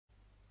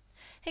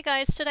Hey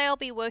guys, today I'll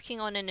be working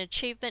on an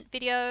achievement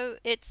video.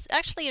 It's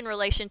actually in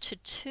relation to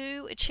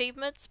two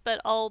achievements, but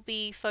I'll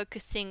be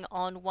focusing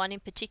on one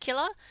in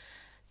particular.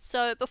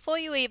 So before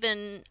you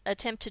even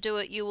attempt to do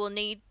it, you will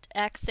need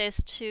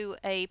access to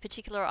a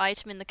particular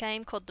item in the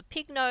game called the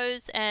pig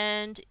nose,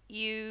 and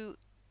you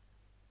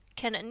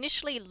can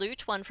initially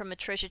loot one from a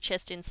treasure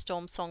chest in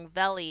Stormsong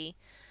Valley.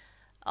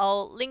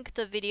 I'll link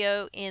the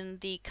video in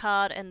the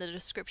card and the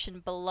description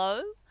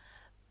below,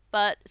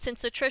 but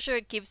since the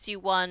treasure gives you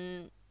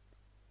one,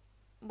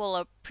 well,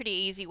 a pretty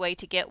easy way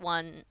to get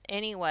one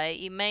anyway.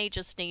 You may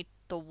just need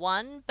the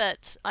one,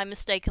 but I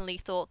mistakenly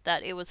thought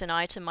that it was an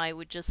item I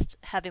would just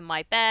have in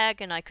my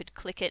bag and I could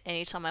click it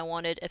anytime I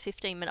wanted a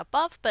 15-minute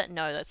buff, but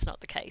no, that's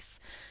not the case.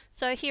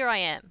 So here I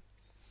am.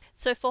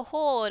 So for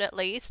Horde, at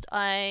least,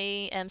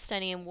 I am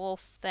standing in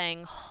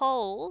Warfang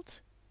Hold.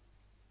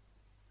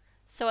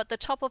 So at the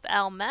top of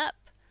our map,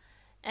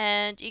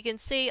 and you can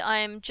see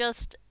I'm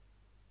just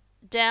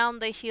down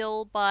the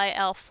hill by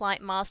our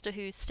flight master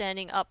who's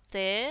standing up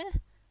there.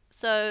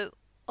 So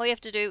all you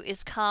have to do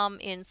is come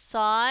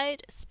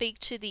inside, speak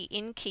to the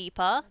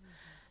innkeeper.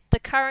 The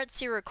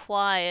currency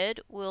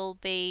required will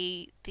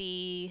be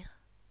the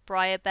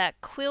Briarback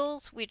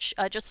Quills, which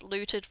are just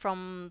looted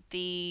from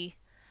the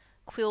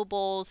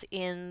Quillboars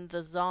in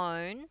the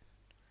zone.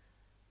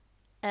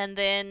 And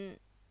then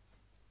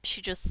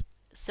she just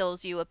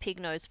sells you a pig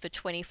nose for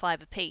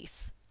 25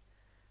 apiece.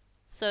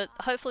 So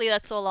hopefully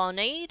that's all I'll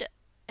need,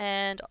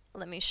 and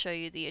let me show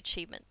you the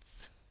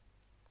achievements.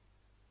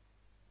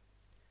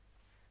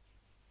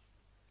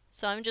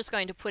 So I'm just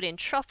going to put in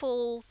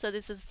truffle, so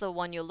this is the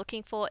one you're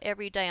looking for.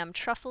 Every day I'm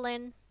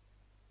truffling.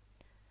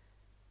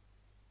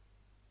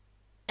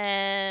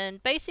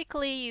 And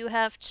basically you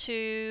have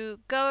to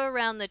go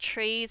around the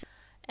trees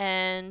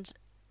and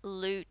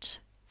loot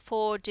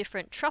 4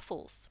 different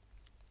truffles.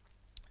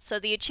 So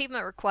the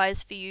achievement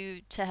requires for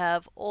you to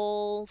have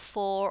all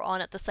 4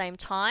 on at the same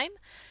time.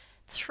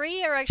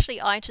 3 are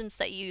actually items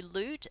that you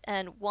loot,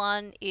 and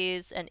 1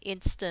 is an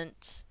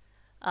instant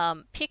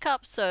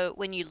pickup, so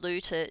when you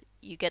loot it,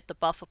 you get the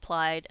buff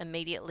applied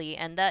immediately,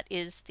 and that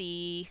is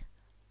the,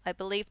 I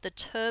believe, the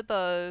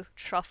Turbo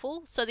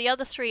Truffle. So the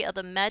other 3 are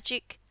the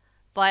Magic,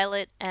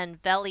 Violet,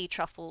 and Valley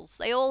Truffles.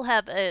 They all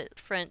have a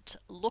different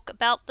look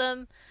about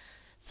them,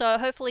 so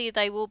hopefully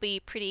they will be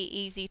pretty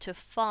easy to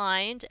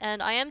find.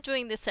 And I am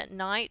doing this at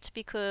night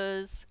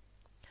because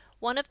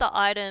one of the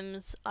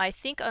items I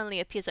think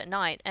only appears at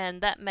night, and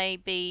that may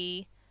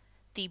be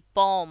the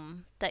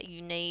bomb that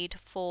you need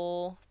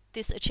for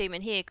this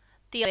achievement here.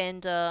 The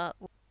vendor.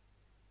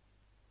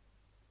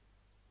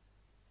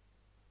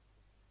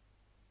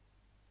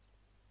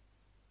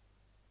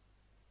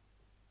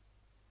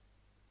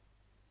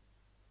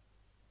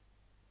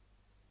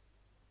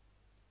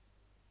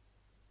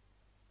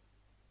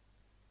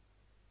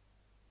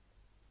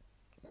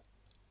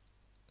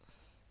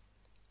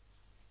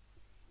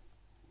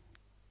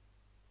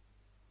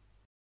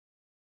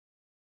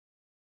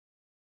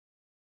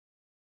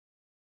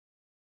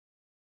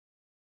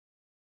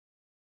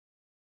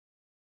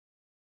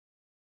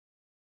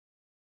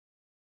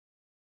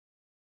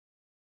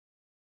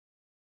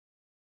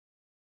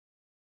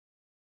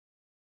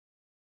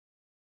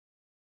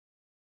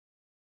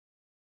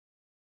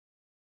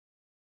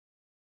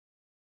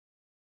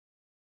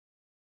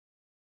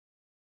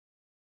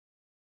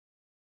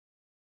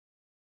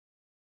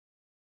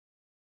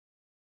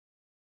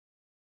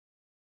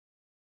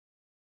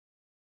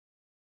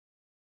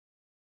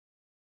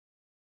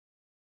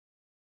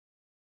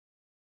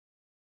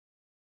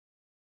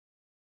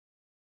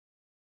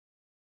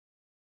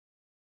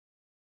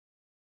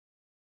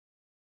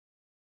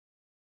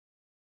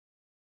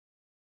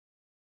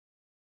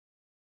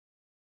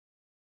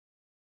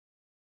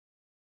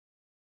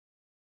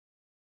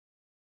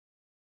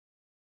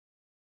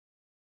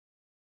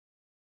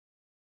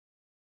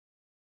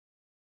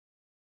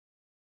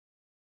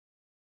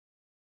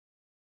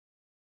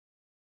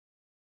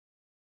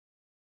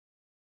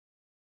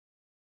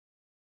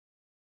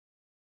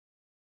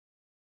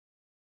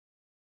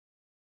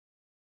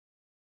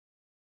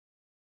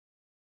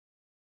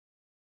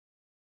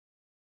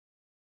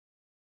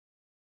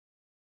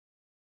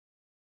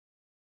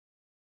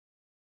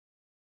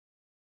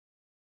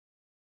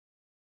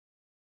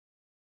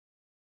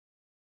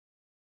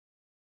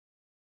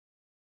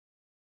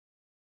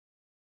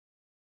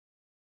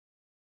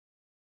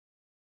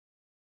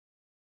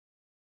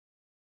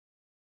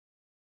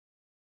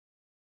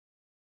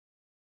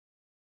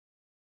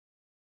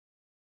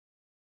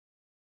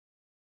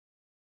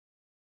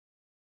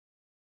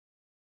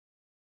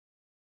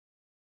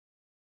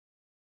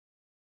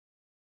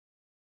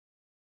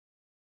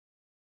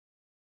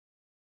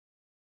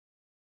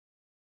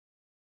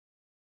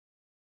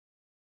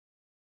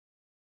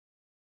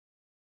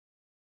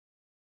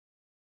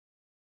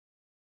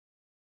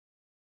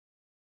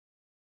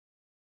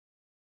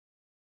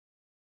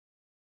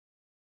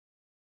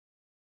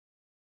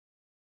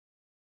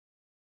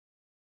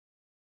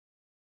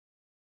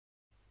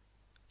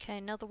 Okay,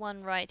 another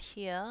one right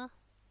here.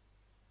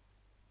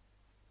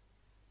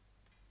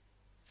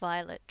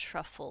 Violet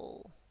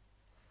Truffle.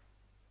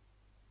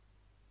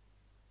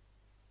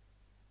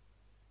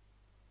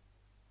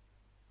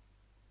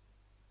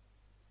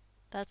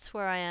 That's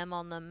where I am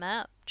on the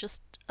map,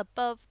 just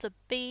above the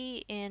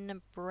B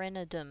in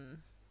Brennadum.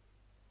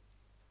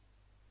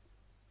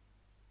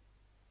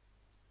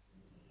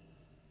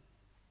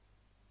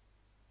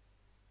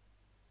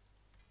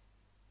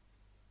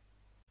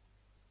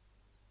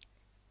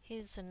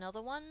 Here's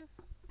another one.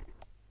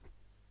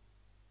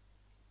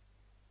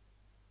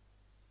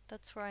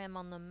 That's where I am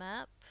on the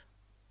map.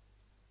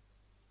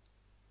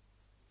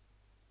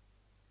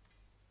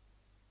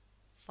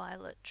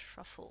 Violet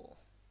Truffle.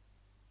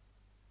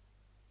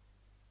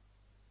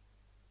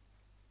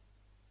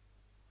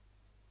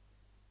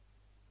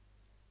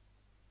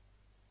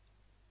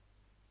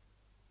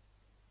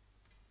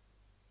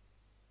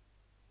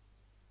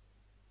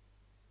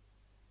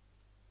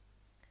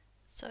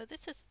 So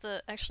this is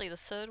actually the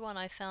third one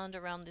I found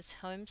around this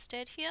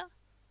homestead here.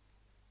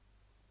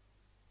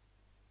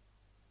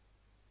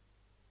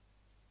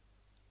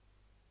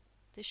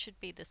 This should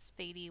be the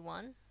speedy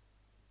one.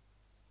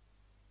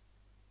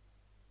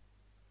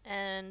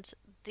 And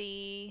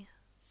the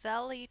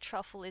Valley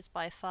Truffle is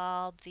by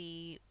far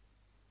the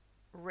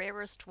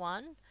rarest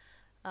one.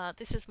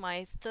 This is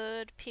my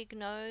third pig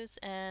nose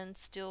and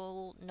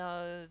still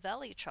no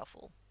Valley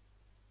Truffle.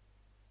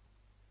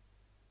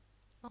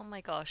 Oh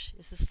my gosh,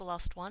 is this the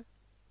last one?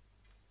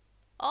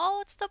 Oh,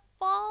 it's the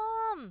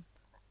bomb!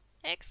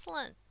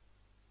 Excellent!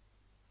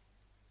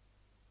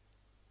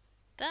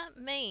 That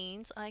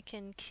means I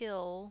can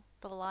kill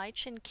the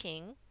Lichen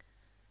King,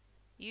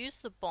 use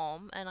the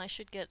bomb, and I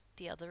should get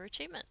the other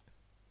achievement.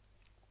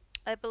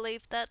 I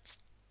believe that's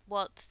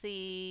what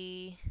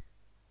the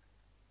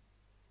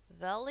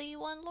Valley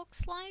one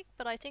looks like,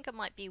 but I think it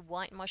might be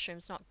white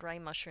mushrooms, not grey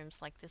mushrooms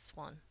like this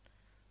one.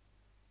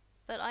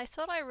 But I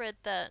thought I read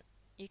that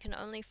you can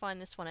only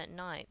find this one at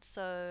night,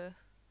 so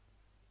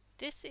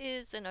this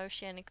is an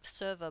oceanic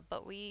server,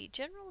 but we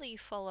generally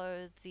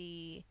follow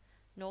the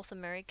North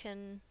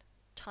American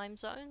time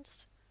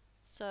zones,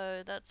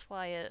 so that's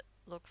why it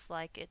looks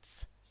like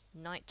it's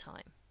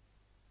nighttime.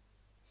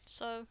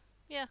 So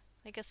yeah,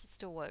 I guess it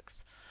still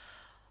works.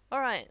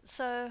 Alright,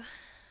 so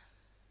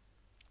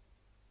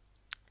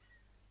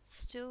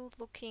still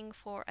looking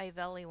for a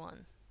Valley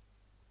one.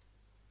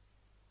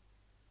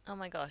 Oh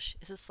my gosh,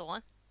 is this the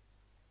one?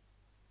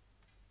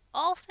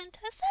 Oh,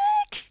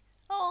 fantastic!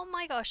 Oh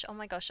my gosh, oh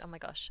my gosh, oh my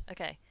gosh.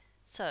 Okay,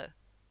 so,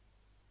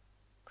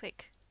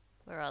 quick,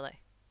 where are they?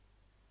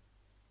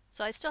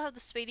 So I still have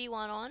the speedy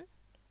one on.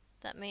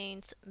 That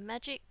means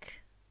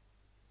magic.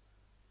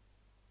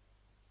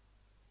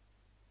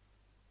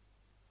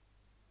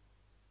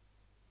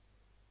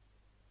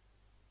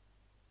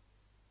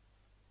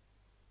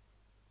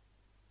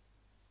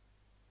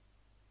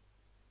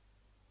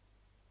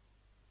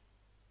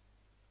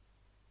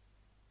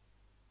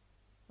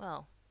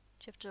 Well,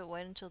 do you have to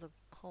wait until the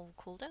whole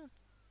cooldown?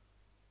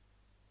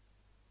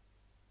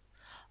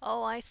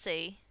 Oh, I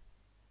see.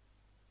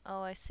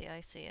 Oh, I see,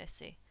 I see, I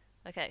see.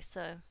 Okay,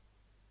 so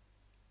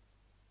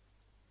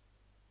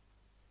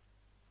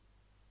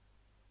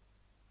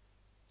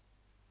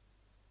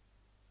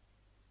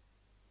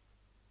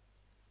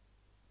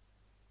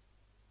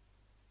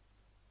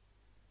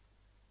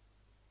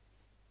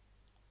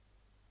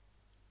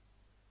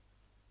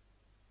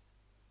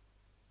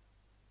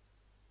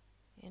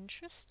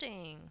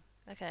interesting.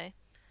 Okay.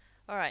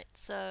 Alright,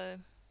 so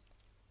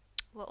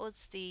what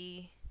was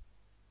the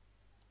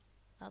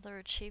other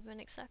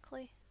achievement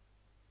exactly?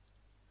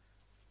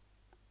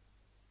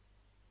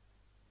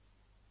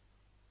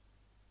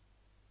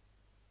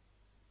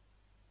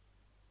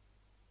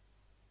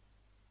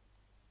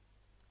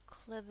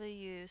 Clever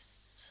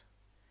use.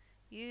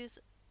 Use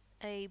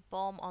a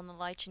bomb on the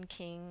Lichen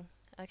King.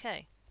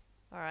 Okay.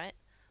 Alright.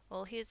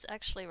 Well, here's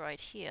actually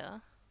right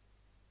here.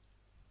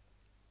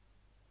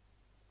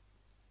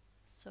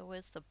 So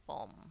where's the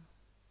bomb?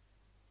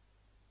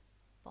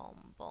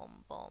 Bomb,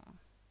 bomb, bomb.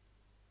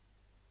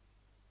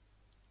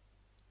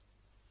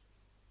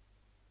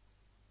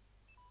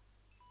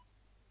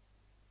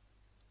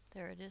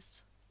 There it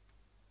is.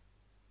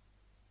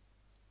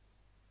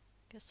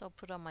 Guess I'll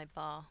put on my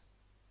bar.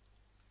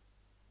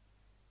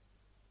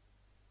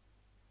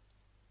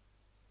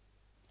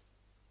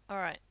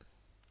 Alright.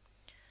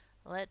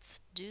 Let's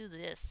do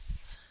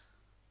this.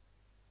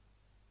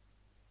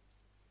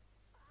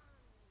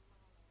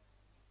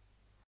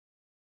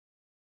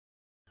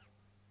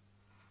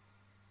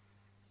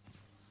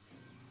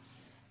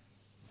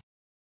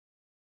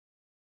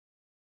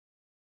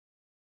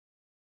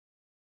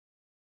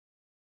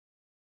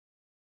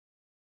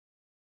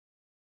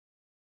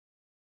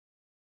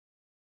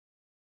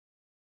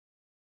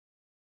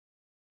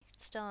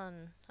 It's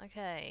done.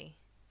 Okay.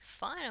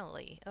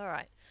 Finally.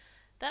 Alright.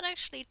 That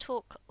actually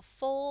took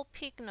 4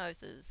 pig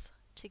noses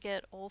to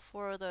get all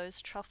 4 of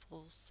those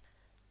truffles.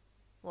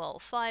 Well,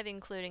 5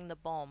 including the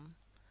bomb.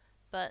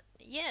 But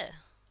yeah.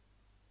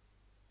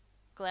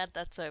 Glad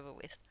that's over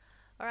with.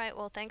 Alright,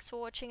 well thanks for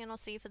watching and I'll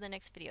see you for the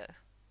next video.